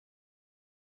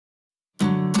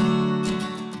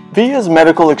VIA's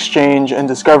Medical Exchange and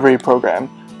Discovery Program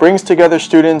brings together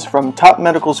students from top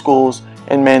medical schools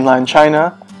in mainland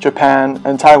China, Japan,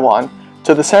 and Taiwan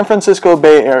to the San Francisco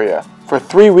Bay Area for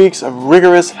 3 weeks of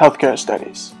rigorous healthcare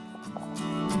studies.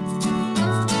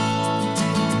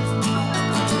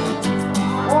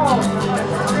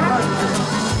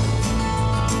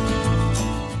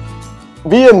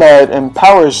 VIA Med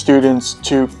empowers students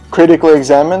to critically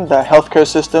examine the healthcare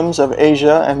systems of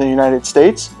Asia and the United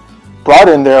States,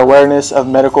 broaden their awareness of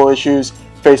medical issues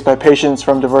faced by patients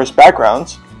from diverse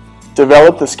backgrounds,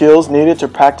 develop the skills needed to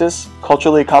practice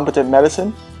culturally competent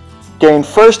medicine, gain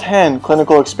first-hand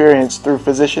clinical experience through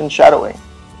physician shadowing,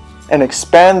 and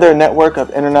expand their network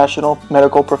of international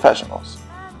medical professionals.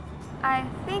 I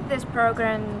think this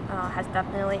program has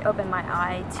definitely opened my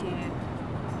eye to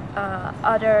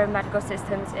other medical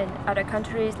systems in other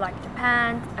countries like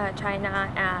Japan,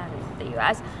 China, and the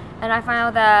US. And I found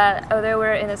out that although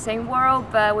we're in the same world,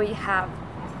 but we have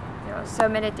so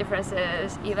many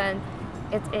differences, even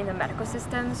it's in the medical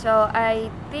system. So I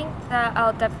think that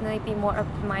I'll definitely be more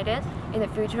open-minded in the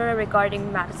future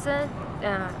regarding medicine.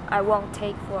 I won't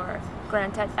take for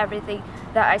granted everything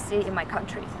that I see in my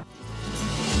country.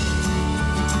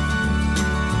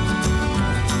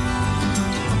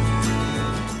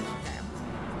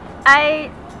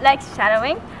 I like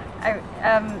shadowing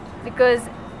because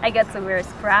I get to wear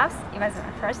scrubs. It was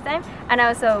my first time, and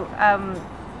also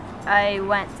I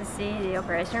went to see the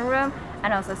operation room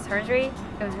and also surgery.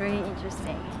 It was really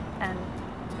interesting, and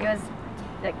it was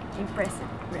like impressive,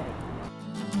 really.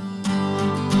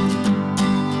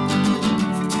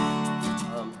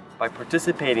 By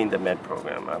participating in the med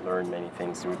program, I learned many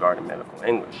things regarding medical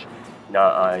English.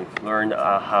 Now I've learned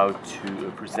how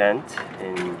to present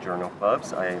in journal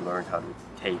clubs. I learned how to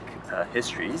take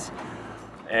histories.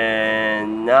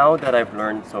 And now that I've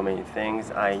learned so many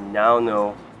things, I now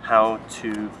know how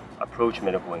to approach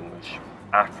medical English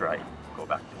after I go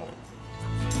back to home.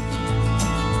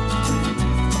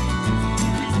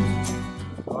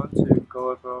 I want to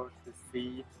go abroad to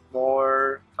see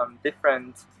more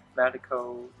different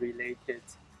medical related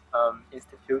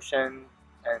institutions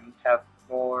and have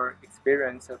more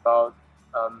experience about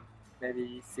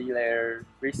maybe see their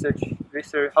research,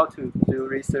 how to do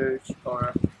research,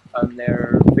 or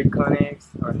their big clinics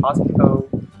or hospital.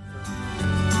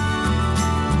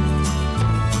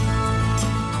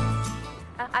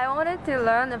 I wanted to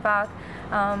learn about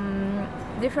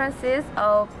differences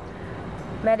of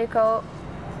medical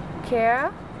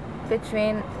care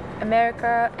between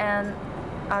America and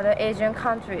other Asian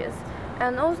countries,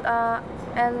 and also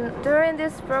and during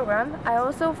this program I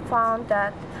also found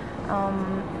that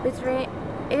between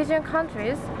Asian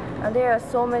countries there are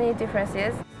so many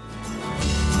differences.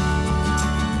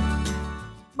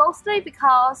 Mostly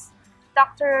because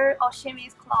Dr.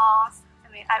 Oshimi's class,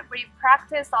 we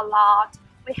practiced a lot.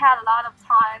 We had a lot of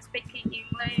time speaking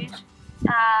English,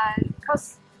 and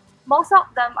because most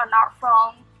of them are not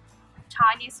from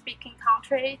Chinese-speaking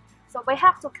country, so we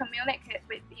have to communicate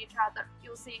with each other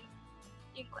using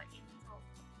English.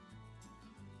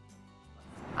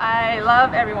 I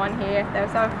love everyone here. They're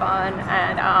so fun,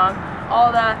 and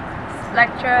all the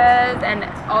lecturers and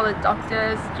all the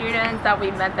doctors, students that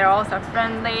we met, they're all so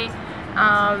friendly.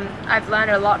 I've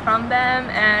learned a lot from them,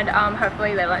 and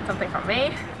hopefully they learned something from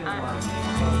me. I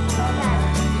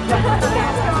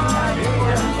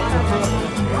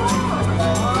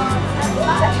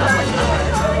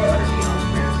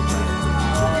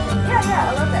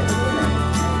love that.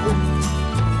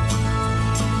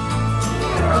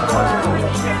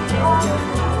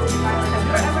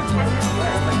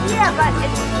 Yeah, but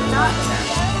it's not.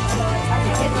 I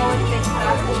think it's always been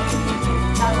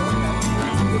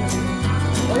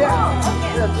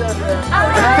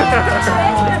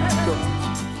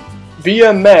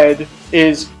VIA Med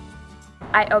is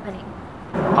Eye-opening,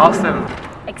 Awesome.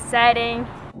 Exciting,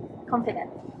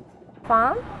 Confident.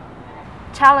 fun,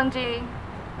 Challenging.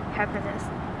 happiness.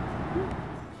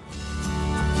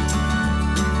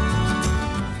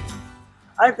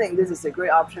 I think this is a great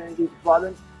opportunity to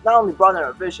not only broaden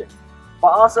your vision, but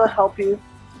also help you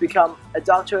to become a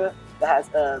doctor that has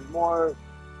a more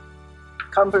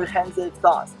comprehensive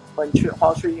thoughts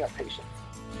while treating your patients.